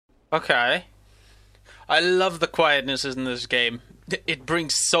Okay. I love the quietness in this game. It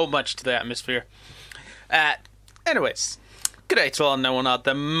brings so much to the atmosphere. Uh, anyways, good day to all and no one out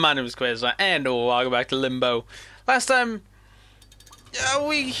there. My name is Quazzar, and welcome back to Limbo. Last time,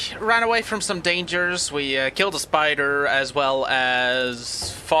 we ran away from some dangers. We killed a spider, as well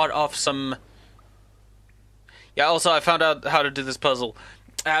as fought off some... Yeah, also I found out how to do this puzzle.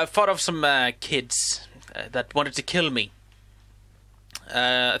 Fought off some kids that wanted to kill me.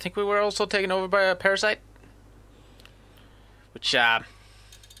 I think we were also taken over by a parasite. Which,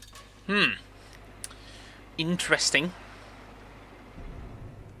 interesting.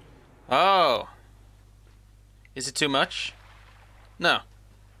 Oh. Is it too much? No.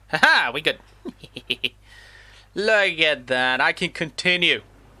 Haha, we good. Look at that. I can continue.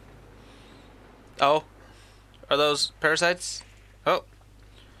 Oh. Are those parasites? Oh.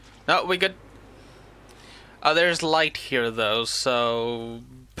 No, we good. Oh, there's light here, though, so...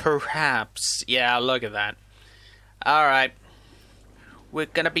 perhaps. Yeah, look at that. Alright. We're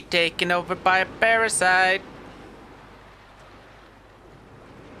gonna be taken over by a parasite.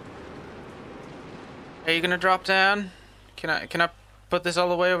 Are you gonna drop down? Can I put this all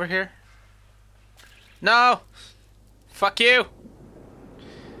the way over here? No! Fuck you!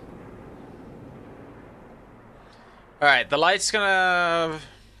 Alright, the light's gonna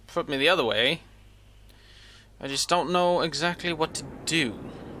put me the other way. I just don't know exactly what to do.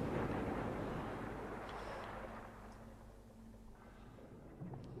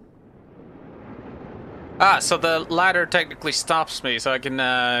 Ah, so the ladder technically stops me, so I can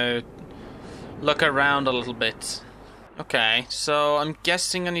look around a little bit. Okay, so I'm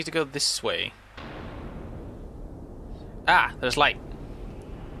guessing I need to go this way. Ah, there's light.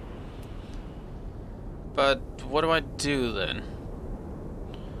 But what do I do then?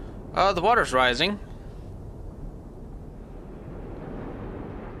 Oh, the water's rising.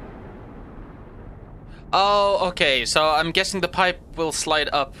 Oh, okay, so I'm guessing the pipe will slide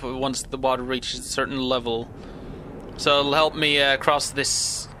up once the water reaches a certain level. So it'll help me cross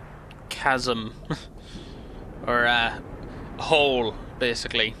this chasm. Or hole,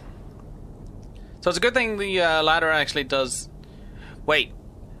 basically. So it's a good thing the ladder actually does... Wait.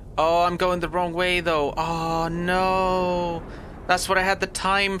 Oh, I'm going the wrong way, though. Oh, no. That's what I had the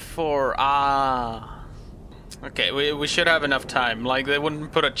time for. Ah. Okay, we should have enough time. Like, they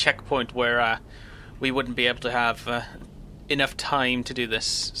wouldn't put a checkpoint where... we wouldn't be able to have enough time to do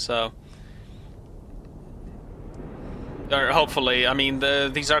this, so... Or hopefully, I mean,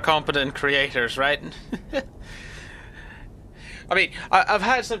 these are competent creators, right? I mean, I've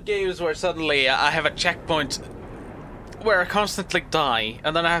had some games where suddenly I have a checkpoint where I constantly die,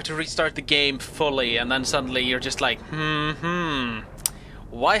 and then I have to restart the game fully, and then suddenly you're just like,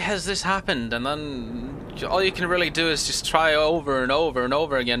 why has this happened? And then all you can really do is just try over and over and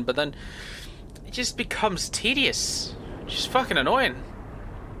over again, but then... it just becomes tedious. Just fucking annoying.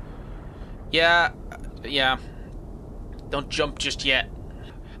 Yeah. Don't jump just yet.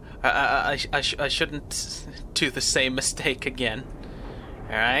 I shouldn't do the same mistake again.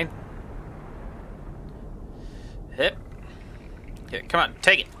 Alright. Hip. Yeah, come on,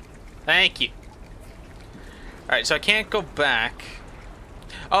 take it. Thank you. Alright, so I can't go back.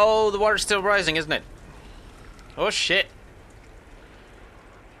 Oh, the water's still rising, isn't it? Oh, shit.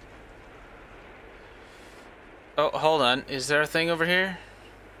 Oh, hold on. Is there a thing over here?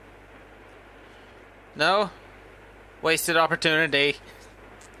 No? Wasted opportunity.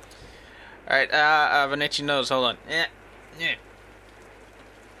 Alright, I have an itchy nose. Hold on. Yeah.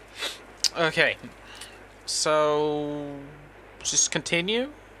 Okay. So... just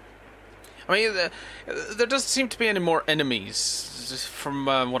continue? I mean, there doesn't seem to be any more enemies. From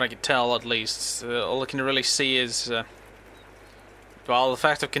what I can tell, at least. All I can really see is... well, the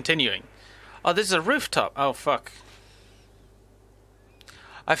fact of continuing. Oh, this is a rooftop. Oh, fuck.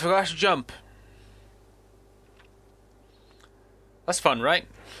 I forgot to jump. That's fun, right?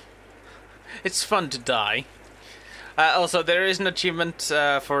 It's fun to die. Also, there is an achievement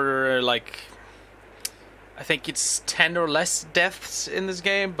for, like... I think it's 10 or less deaths in this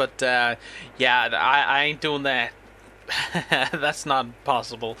game, but, yeah, I ain't doing that. That's not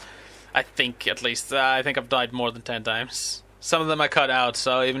possible. I think, at least. I think I've died more than 10 times. Some of them I cut out,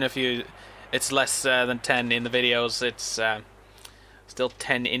 so even if you... it's less than 10 in the videos. It's still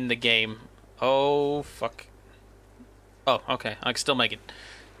 10 in the game. Oh, fuck. Oh, okay. I can still make it.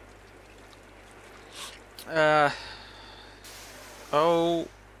 Oh.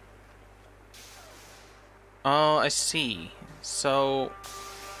 Oh, I see. So...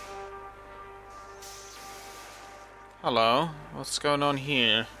 hello. What's going on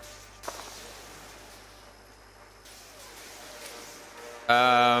here?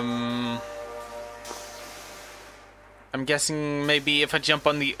 I'm guessing maybe if I jump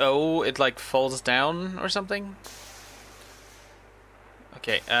on the O, it like falls down or something.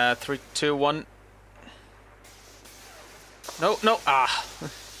 Okay, 3, 2, 1. No, no, ah.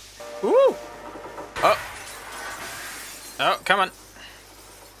 Woo! Oh. Oh, come on.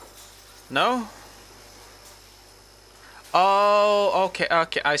 No? Oh, okay,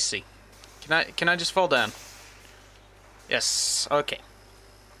 okay, I see. Can I just fall down? Yes, okay.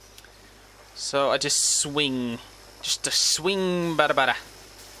 So I just swing. Just a swing, bada bada.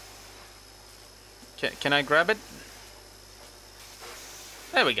 Can I grab it?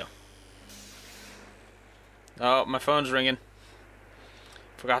 There we go. Oh, my phone's ringing.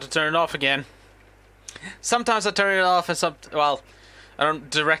 Forgot to turn it off again. Sometimes I turn it off and well, I don't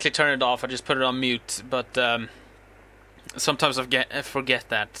directly turn it off, I just put it on mute, but sometimes I forget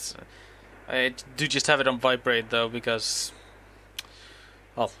that. I do just have it on vibrate though, because,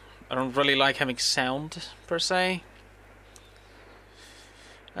 well, I don't really like having sound, per se.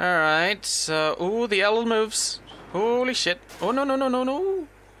 Alright, so, ooh, the L moves. Holy shit. Oh, no, no, no, no, no.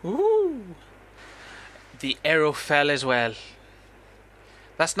 Ooh. The arrow fell as well.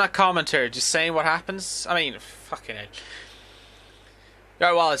 That's not commentary, just saying what happens. I mean, fucking hell.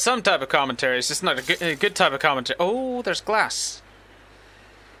 Yeah, well, it's some type of commentary, it's just not a good type of commentary. Oh, there's glass.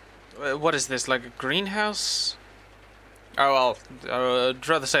 What is this, like a greenhouse? Oh, well, I'd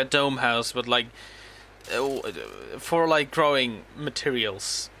rather say a dome house, but like, for like growing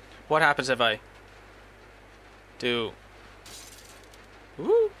materials. What happens if I do?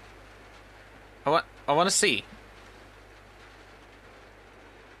 Ooh. I want to see.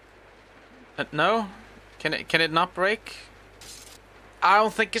 No? Can it not break? I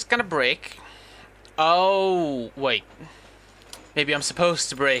don't think it's gonna break. Oh, wait. Maybe I'm supposed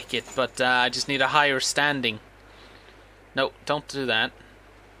to break it, but I just need a higher standing. No, don't do that.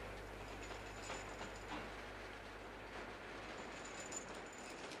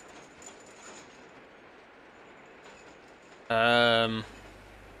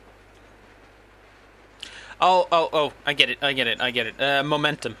 Oh, I get it.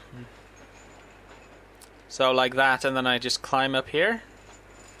 Momentum. So like that, and then I just climb up here.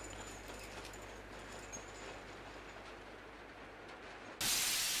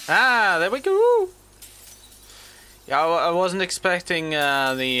 Ah, there we go. Yeah, I wasn't expecting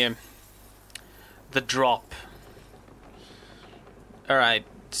the drop. All right,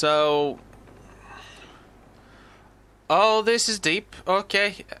 so. Oh, this is deep.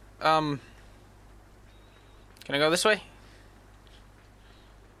 Okay. Can I go this way?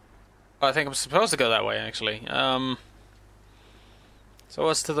 Oh, I think I'm supposed to go that way, actually. So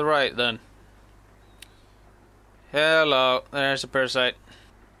what's to the right, then? Hello. There's a parasite.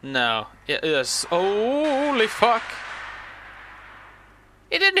 No. Yes. Holy fuck.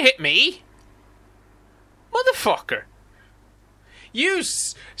 It didn't hit me. Motherfucker. You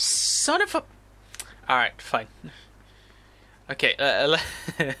son of a... Alright, fine. Okay,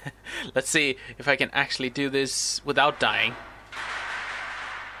 let's see if I can actually do this without dying.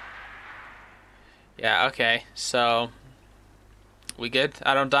 Yeah, okay, so we good?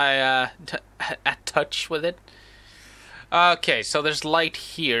 I don't die at touch with it? Okay, so there's light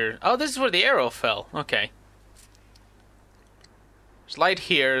here. Oh, this is where the arrow fell. Okay. There's light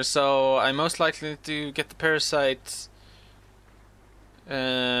here, so I'm most likely to get the parasite.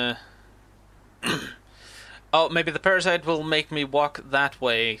 Oh, maybe the parasite will make me walk that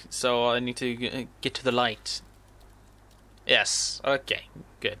way, so I need to get to the light. Yes, okay,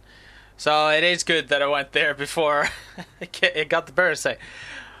 good. So it is good that I went there before I got the parasite.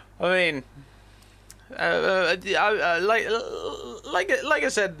 I mean, like I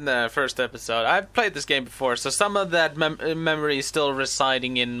said in the first episode, I've played this game before, so some of that memory is still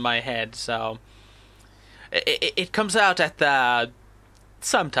residing in my head. So it comes out at the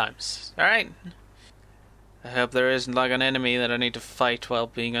sometimes. All right. I hope there isn't like an enemy that I need to fight while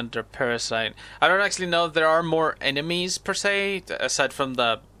being under parasite. I don't actually know if there are more enemies per se, aside from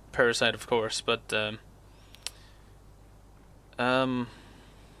the parasite, of course, but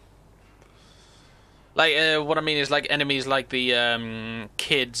like what I mean is like enemies like the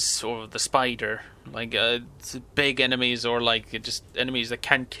kids or the spider, like big enemies, or like just enemies that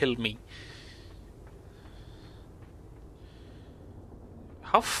can kill me.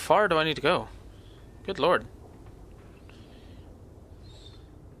 How far do I need to go? Good lord.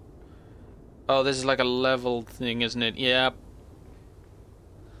 Oh, this is like a level thing, isn't it? Yeah.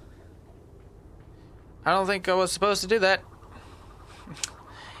 I don't think I was supposed to do that.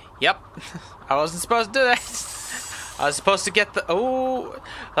 Yep. I wasn't supposed to do that. I was supposed to get the... Oh,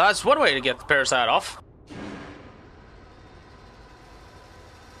 that's one way to get the parasite off.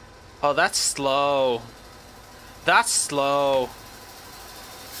 Oh, that's slow. That's slow.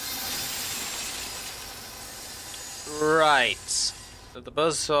 Right. The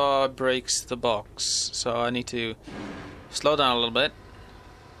buzzsaw breaks the box, so I need to slow down a little bit.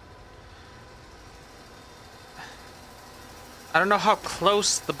 I don't know how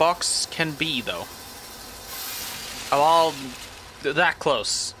close the box can be, though. Oh, that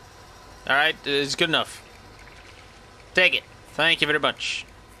close. Alright, it's good enough. Take it. Thank you very much.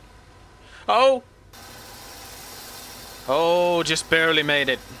 Oh! Oh, just barely made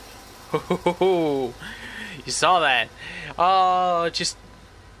it. You saw that. Oh, just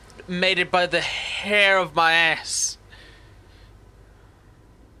made it by the hair of my ass.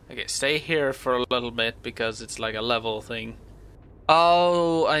 Okay, stay here for a little bit because it's like a level thing.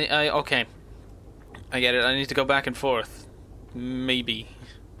 Oh, okay. I get it. I need to go back and forth. Maybe.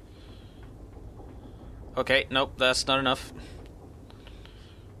 Okay, nope, that's not enough.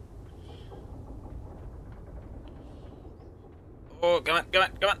 Oh, come on, come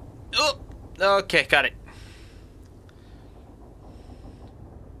on, come on. Oh, okay, got it.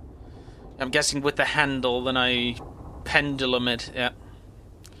 I'm guessing with the handle, then I pendulum it. Yeah.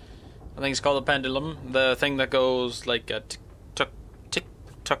 I think it's called a pendulum. The thing that goes like a tick-tuck,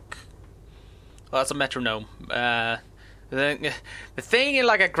 tick-tuck. Well, that's a metronome. The thing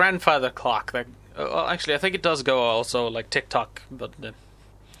like a grandfather clock. That, well, actually, I think it does go also like tick-tock. But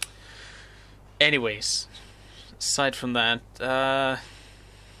anyways, aside from that,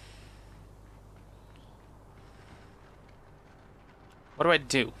 what do I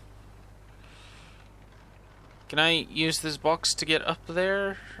do? Can I use this box to get up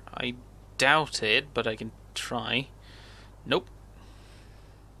there? I doubt it, but I can try. Nope.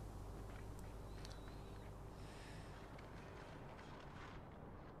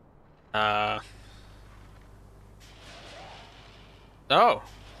 Oh.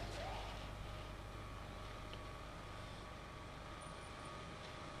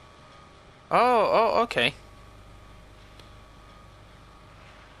 Oh, okay.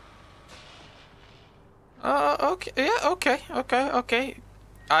 Okay, yeah, okay.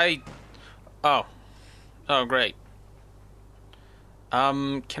 Oh. Oh, great.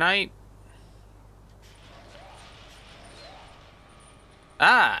 Can I...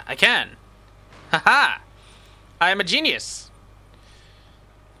 Ah, I can. Haha! I am a genius.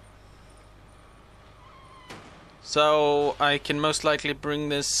 So, I can most likely bring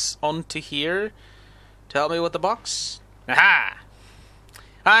this onto here to help me with the box. Aha!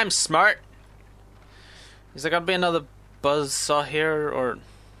 I'm smart. Is there gonna be another buzzsaw here, or...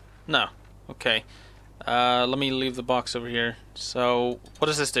 No. Okay. Let me leave the box over here. So, what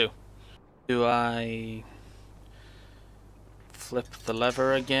does this do? Do I... flip the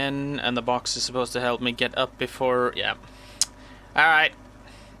lever again, and the box is supposed to help me get up before... Yeah. Alright.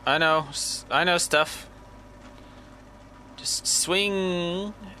 I know stuff. Just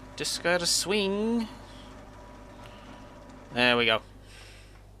swing. Just gotta swing. There we go.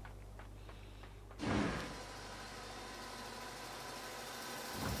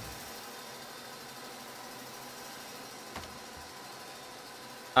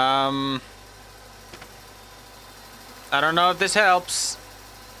 I don't know if this helps.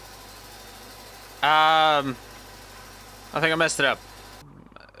 I think I messed it up.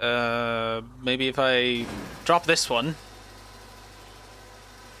 Maybe if I drop this one.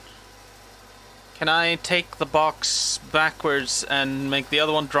 Can I take the box backwards and make the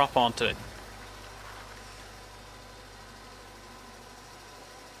other one drop onto it?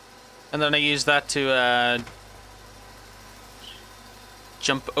 And then I use that to,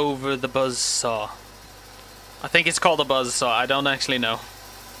 jump over the buzzsaw. I think it's called a buzzsaw. I don't actually know.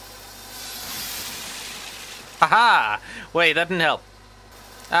 Haha! Wait, that didn't help.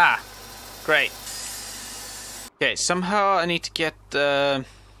 Ah, great. Okay, somehow I need to get the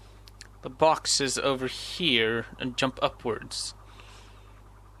boxes over here and jump upwards.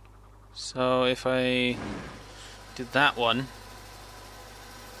 So if I do that one,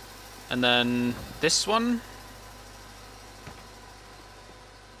 and then this one,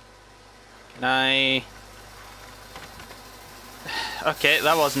 can I... Okay,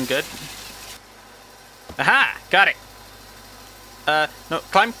 that wasn't good. Aha! Got it! No,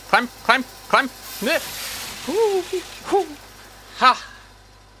 climb! Ooh, ooh. Ha!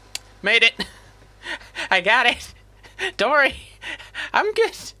 Made it! I got it! Don't worry! I'm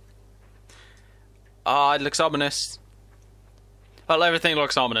good! Oh, it looks ominous. Well, everything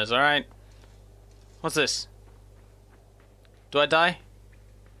looks ominous, alright? What's this? Do I die?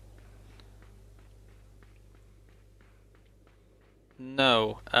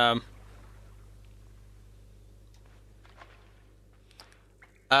 No,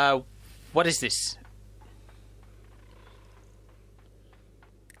 What is this?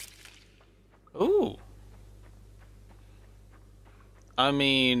 Ooh. I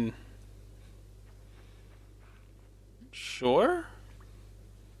mean... Sure?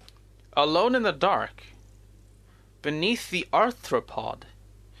 Alone in the dark. Beneath the arthropod.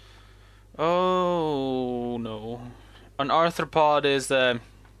 Oh, no. An arthropod is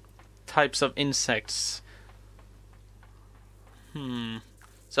types of insects.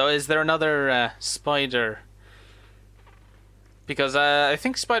 So is there another spider? Because I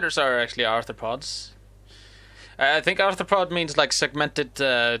think spiders are actually arthropods. I think arthropod means like segmented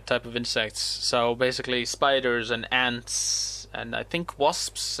type of insects. So basically spiders and ants and I think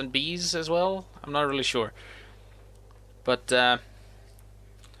wasps and bees as well. I'm not really sure. But the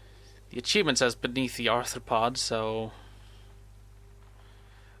achievement says beneath the arthropod, so...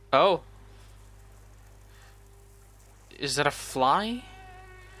 Oh. Is that a fly?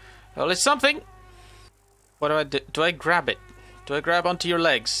 Well, it's something. What do I do? Do I grab it? Do I grab onto your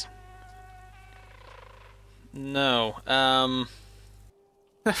legs? No.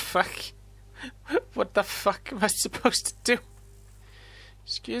 The fuck? What the fuck am I supposed to do?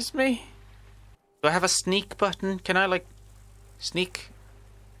 Excuse me? Do I have a sneak button? Can I, like, sneak?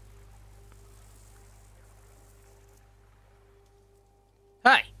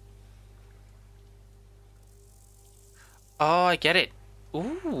 Hi! Oh, I get it.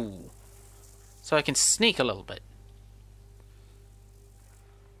 Ooh. So I can sneak a little bit.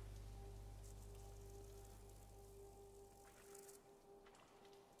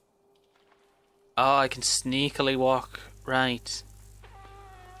 Oh, I can sneakily walk. Right.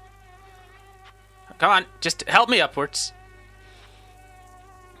 Come on, just help me upwards.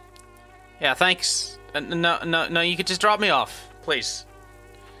 Yeah, thanks. No, you could just drop me off. Please.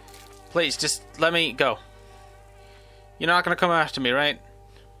 Please, just let me go. You're not gonna come after me, right?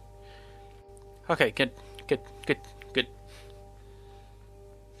 Okay, good.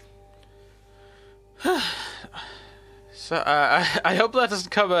 So, I hope that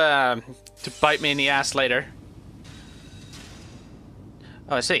doesn't come to bite me in the ass later.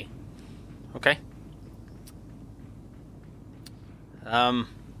 Oh, I see. Okay.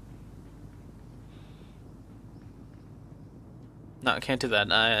 No, I can't do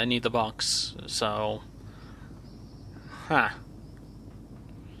that. I need the box, so... Huh.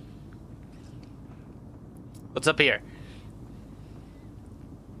 What's up here?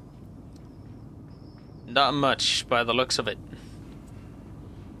 Not much, by the looks of it.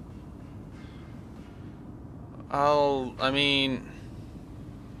 I mean...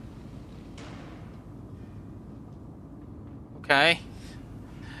 Okay.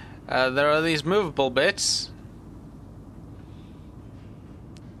 There are these movable bits.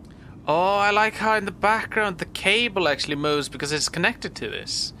 Oh, I like how in the background the cable actually moves because it's connected to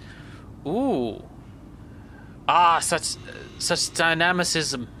this. Ooh. Ah, such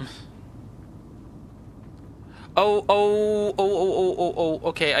dynamicism. Oh,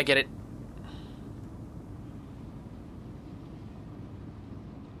 okay, I get it.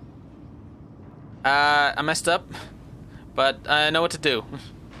 I messed up, but I know what to do.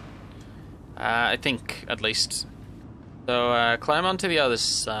 I think, at least. So, climb onto the other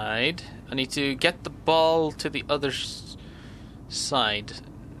side. I need to get the ball to the other side.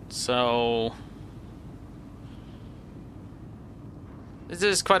 So... This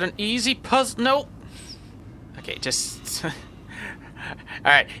is quite an easy puzzle. No! Okay, just...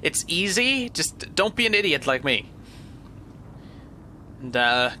 Alright, it's easy. Just don't be an idiot like me. And,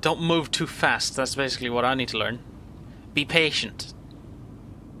 don't move too fast. That's basically what I need to learn. Be patient.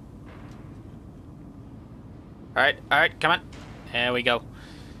 Alright, come on. There we go.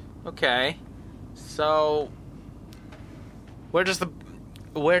 Okay. So... Where does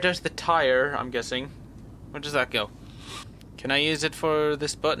the tire, I'm guessing, where does that go? Can I use it for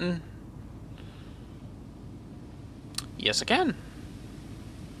this button? Yes, I can.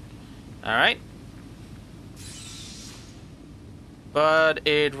 Alright. But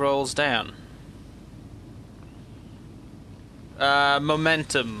it rolls down.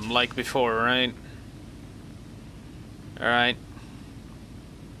 Momentum, like before, right? Alright.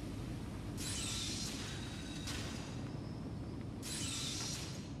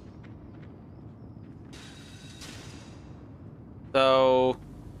 So...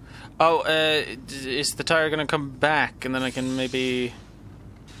 Oh, is the tire gonna come back and then I can maybe...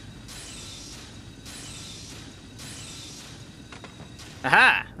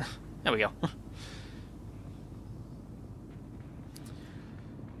 Aha! There we go.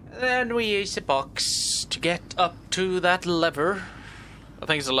 Then we use the box to get up to that lever. I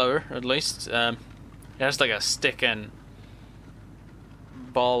think it's a lever, at least. It has like a stick and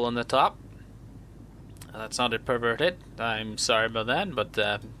ball on the top. That sounded perverted. I'm sorry about that, but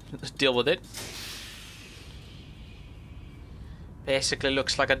deal with it. Basically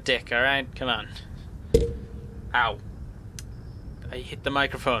looks like a dick, alright? Come on. Ow. I hit the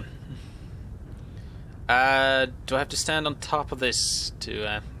microphone. Do I have to stand on top of this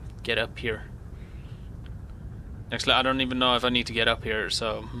to get up here? Actually, I don't even know if I need to get up here,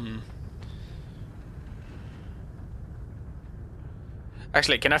 so...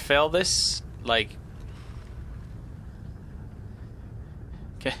 Actually, can I fail this? Like...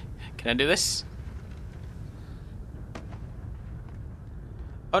 Can I do this?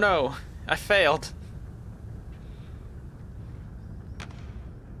 Oh no! I failed!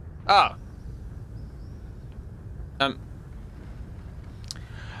 Oh!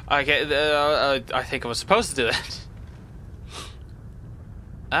 Okay, I think I was supposed to do that.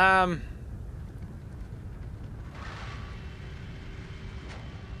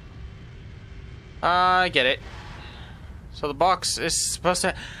 I get it. So the box is supposed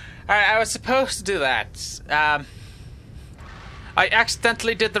to... Alright, I was supposed to do that. I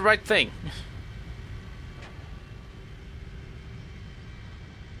accidentally did the right thing.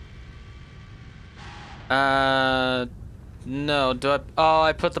 No, do I... Oh,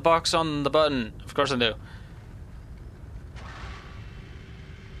 I put the box on the button. Of course I do.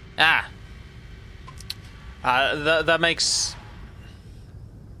 Ah. That makes...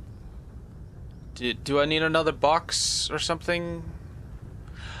 Do I need another box or something?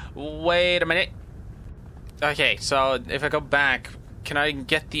 Wait a minute. Okay, so if I go back, can I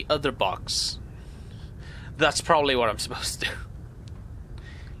get the other box? That's probably what I'm supposed to do.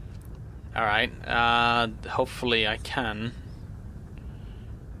 Alright, hopefully I can.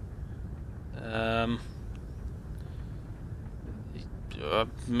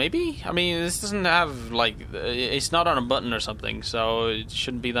 Maybe? I mean, this doesn't have, like, it's not on a button or something, so it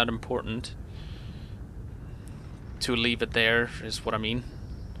shouldn't be that important. To leave it there, is what I mean.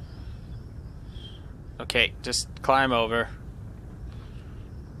 Okay, just climb over.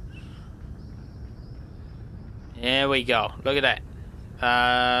 There we go. Look at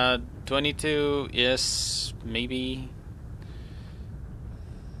that. 22, yes, maybe.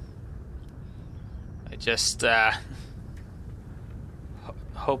 I just,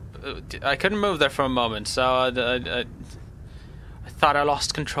 hope... I couldn't move there for a moment, so I thought I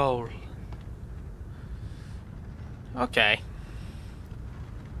lost control. Okay.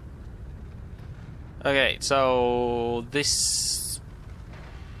 Okay, so this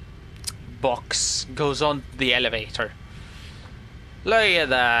box goes on the elevator. Look at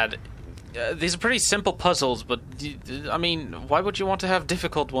that. These are pretty simple puzzles, but I mean, why would you want to have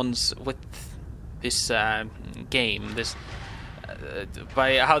difficult ones with this game? This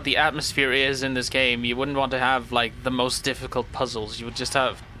by how the atmosphere is in this game, you wouldn't want to have like the most difficult puzzles. You would just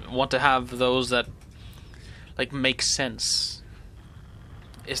want to have those that like make sense.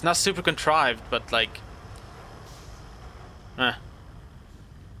 It's not super contrived, but like I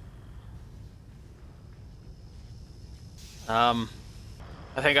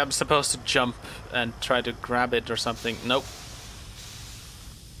think I'm supposed to jump and try to grab it or something. Nope.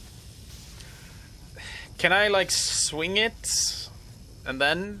 Can I like swing it and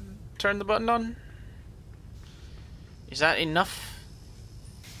then turn the button on? Is that enough?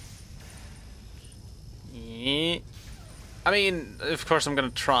 Yeah. I mean, of course I'm gonna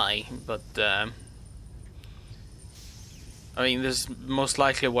try, but I mean, this is most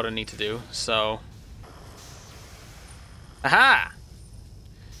likely what I need to do, so... Aha!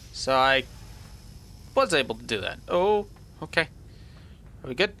 So I was able to do that. Oh, okay. Are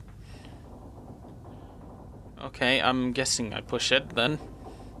we good? Okay, I'm guessing I push it then.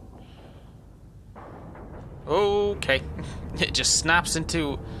 Okay. It just snaps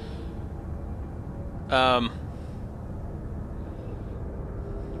into...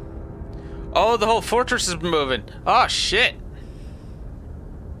 Oh, the whole fortress is moving. Oh, shit.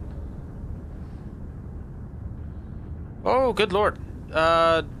 Oh, good lord.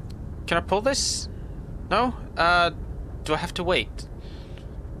 Can I pull this? No? Do I have to wait?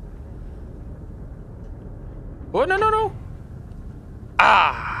 Oh, no, no, no.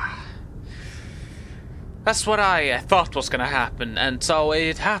 Ah. That's what I thought was gonna happen, and so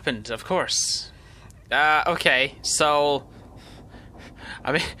it happened, of course. Okay, so...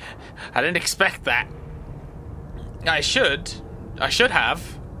 I mean, I didn't expect that. I should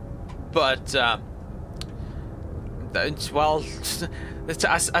have, but, well,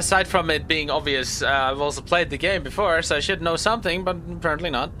 aside from it being obvious, I've also played the game before, so I should know something, but apparently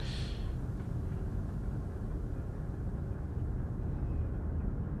not.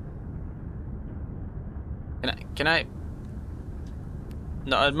 Can I?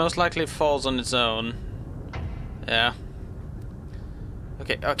 No, it most likely falls on its own. Yeah.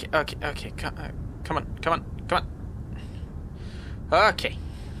 Okay. Come on. Okay.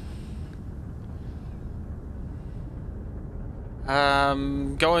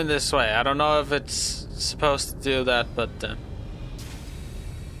 Going this way. I don't know if it's supposed to do that, but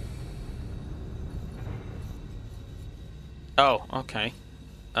oh, okay.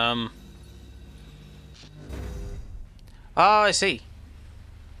 Oh, I see.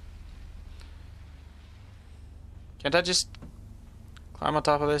 Can't I just climb on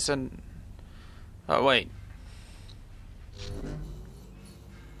top of this and... Oh, wait.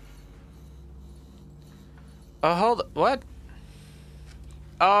 Oh, hold... What?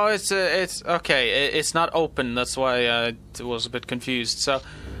 Oh, it's okay. It's not open. That's why I was a bit confused. So,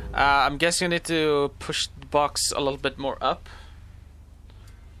 I'm guessing I need to push the box a little bit more up.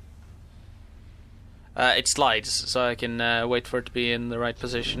 It slides, so I can wait for it to be in the right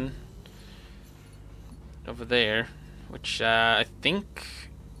position. Over there, which I think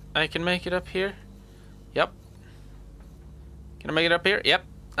I can make it up here. Yep. Can I make it up here? Yep.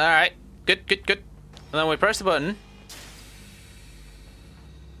 Alright. Good. And then we press the button.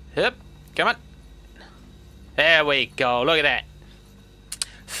 Yep. Come on. There we go. Look at that.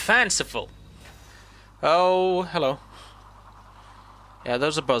 Fanciful. Oh, hello. Yeah,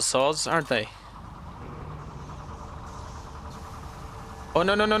 those are buzzsaws, aren't they? Oh,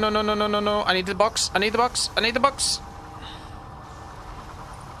 no. I need the box.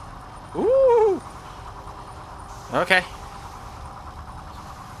 Ooh. Okay.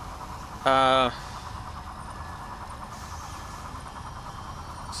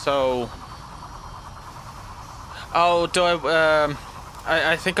 So... Oh, do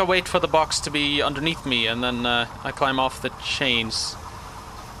I think I wait for the box to be underneath me and then I climb off the chains.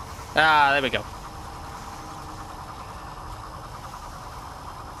 Ah, there we go.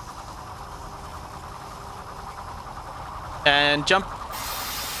 And jump.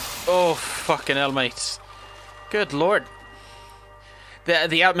 Oh, fucking hell, mate. Good lord.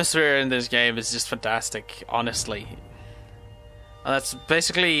 The atmosphere in this game is just fantastic, honestly. And that's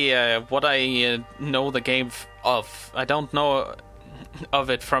basically what I know the game of. I don't know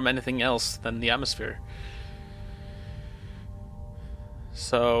of it from anything else than the atmosphere.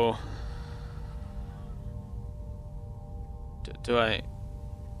 So... Do I...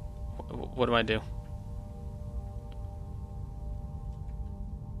 What do I do?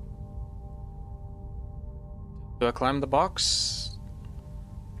 Do I climb the box?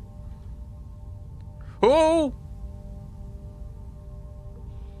 Oh!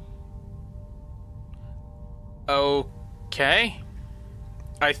 Okay.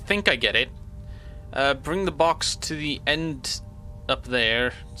 I think I get it. Bring the box to the end up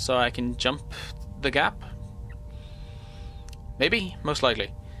there so I can jump the gap. Maybe? Most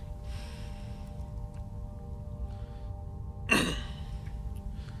likely.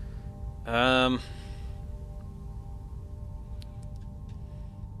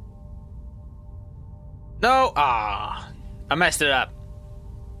 No! Ah! I messed it up.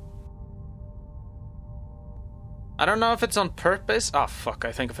 I don't know if it's on purpose. Oh, fuck,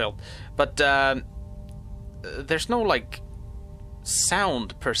 I think I failed. But, there's no, like,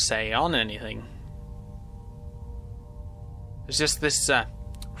 sound, per se, on anything. There's just this,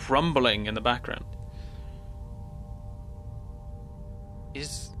 rumbling in the background.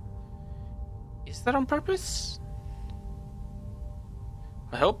 Is that on purpose?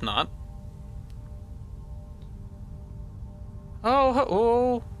 I hope not.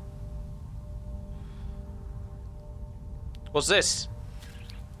 Oh. What's this?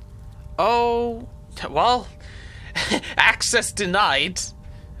 Oh, well, access denied.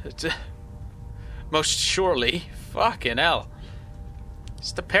 Most surely. Fucking hell.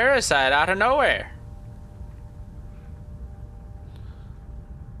 It's the parasite out of nowhere.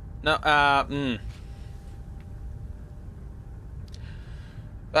 No,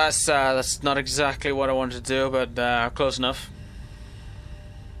 That's not exactly what I wanted to do, but close enough.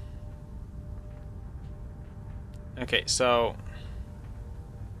 Okay, so...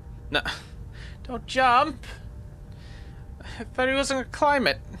 No, don't jump! I thought he wasn't gonna climb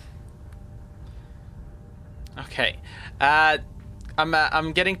it. Okay,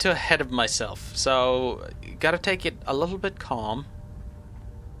 I'm getting too ahead of myself, so gotta take it a little bit calm.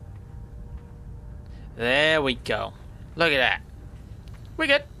 There we go. Look at that. We're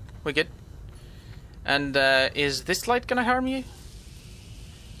good. And is this light gonna harm you?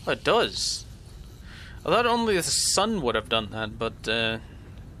 Oh, it does. I thought only the sun would have done that, but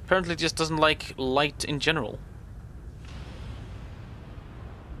apparently it just doesn't like light in general.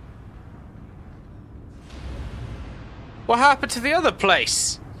 What happened to the other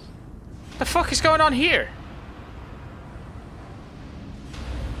place? The fuck is going on here?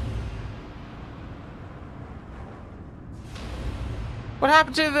 What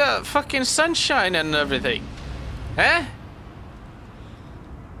happened to the fucking sunshine and everything? Eh?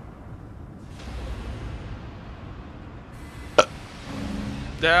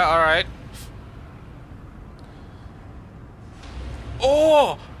 Yeah, alright.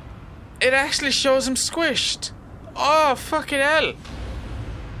 Oh! It actually shows him squished. Oh, fucking hell.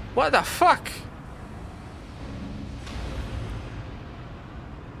 What the fuck?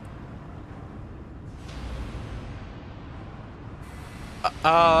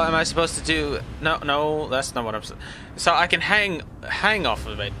 Am I supposed to do... No, that's not what I'm... So I can hang off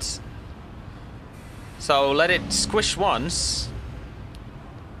of it. So let it squish once.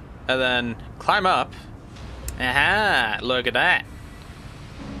 And then climb up. Aha! Look at that.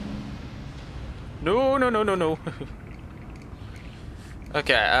 No.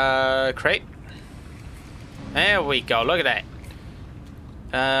 Okay, crate. There we go, look at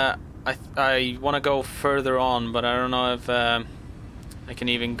that. I want to go further on, but I don't know if I can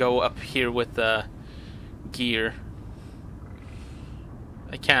even go up here with the gear.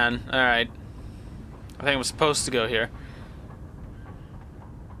 I can, alright. I think I'm supposed to go here.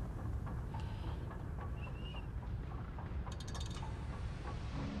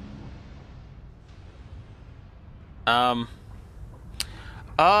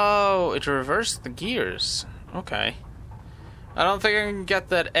 Oh, it reversed the gears. Okay. I don't think I can get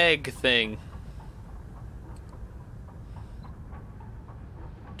that egg thing.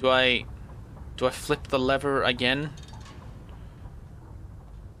 Do I flip the lever again?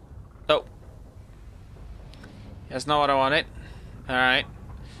 Oh. That's not what I wanted. Alright.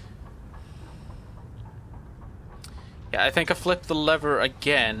 Yeah, I think I flipped the lever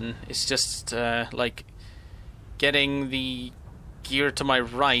again. It's just, like, getting the gear to my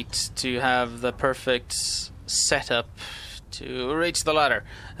right to have the perfect setup to reach the ladder.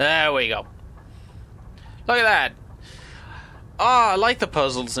 There we go. Look at that. I like the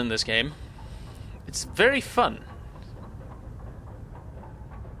puzzles in this game. It's very fun.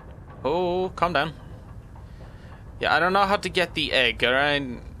 Oh, calm down. Yeah, I don't know how to get the egg, alright?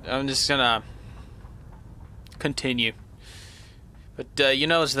 I'm just gonna continue. But you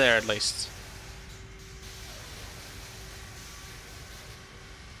know it's there at least.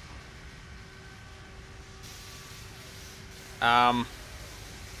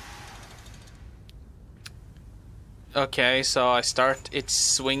 Okay, so I start it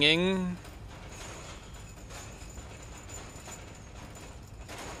swinging.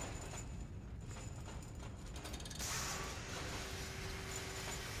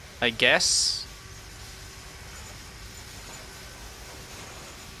 I guess.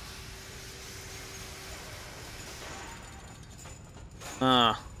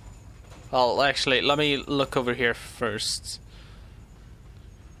 Well, actually, let me look over here first.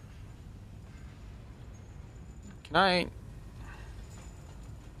 Can I...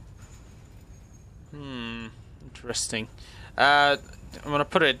 Interesting. I'm gonna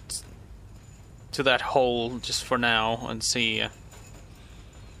put it to that hole just for now and see.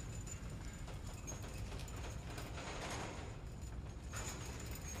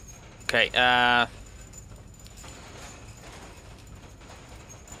 Okay, and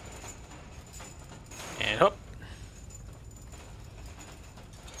hop.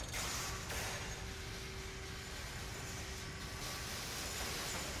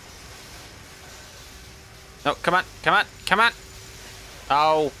 No, come on.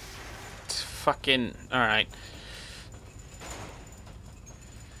 Oh, fucking, alright.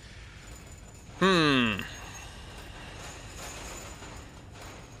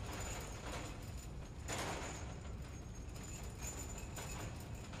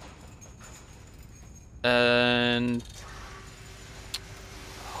 And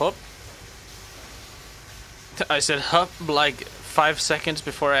hop. I said hop like 5 seconds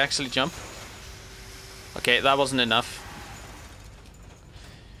before I actually jump. Okay, that wasn't enough.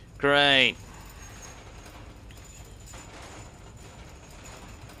 Great.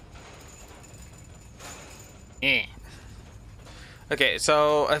 Okay,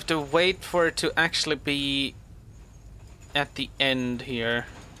 so I have to wait for it to actually be at the end here.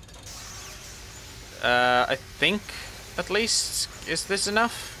 I think, at least, is this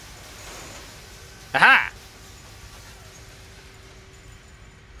enough? Aha!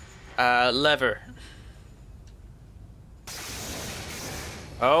 Lever.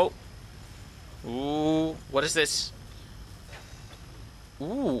 Oh. Ooh, what is this?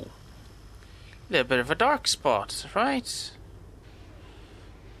 Ooh. A little bit of a dark spot, right?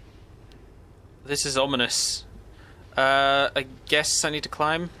 This is ominous. I guess I need to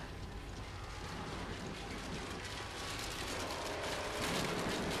climb.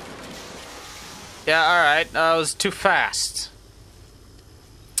 Yeah, alright. I was too fast.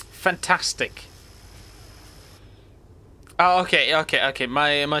 Fantastic. Oh, okay.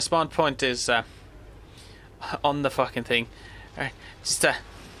 My spawn point is on the fucking thing. Alright, just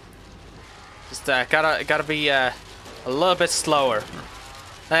gotta be a little bit slower.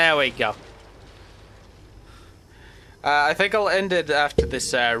 There we go. I think I'll end it after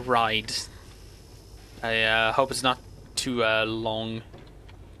this ride. I hope it's not too long.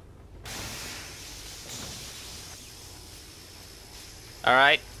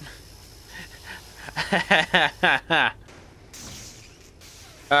 Alright.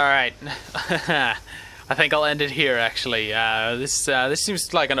 Alright. I think I'll end it here, actually. This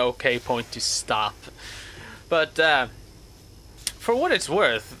seems like an okay point to stop. But, for what it's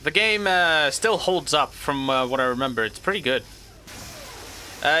worth, the game still holds up from what I remember. It's pretty good.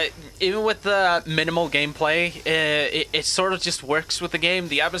 Even with the minimal gameplay, it sort of just works with the game.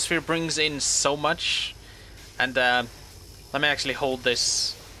 The atmosphere brings in so much. And, let me actually hold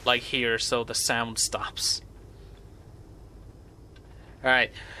this, like, here so the sound stops.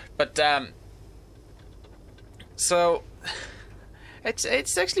 Alright, but, so,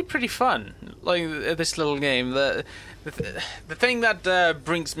 it's actually pretty fun, like, this little game. The thing that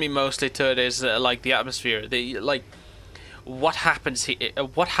brings me mostly to it is, like, the atmosphere. Like, what happens here,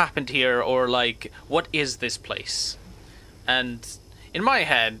 what happened here, or, like, what is this place? And, in my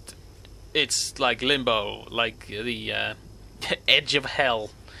head, it's, like, Limbo, like, the, edge of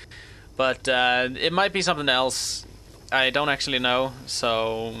hell. But it might be something else. I don't actually know,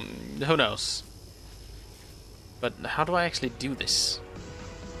 so who knows. But how do I actually do this?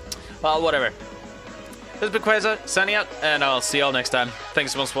 Well, whatever. This has been Quazzar, signing out, and I'll see y'all next time.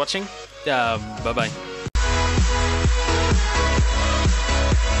 Thanks so much for watching. Bye-bye.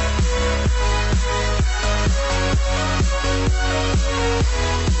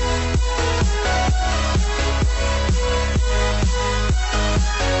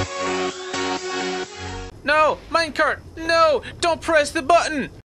 No! Minecart! No! Don't press the button!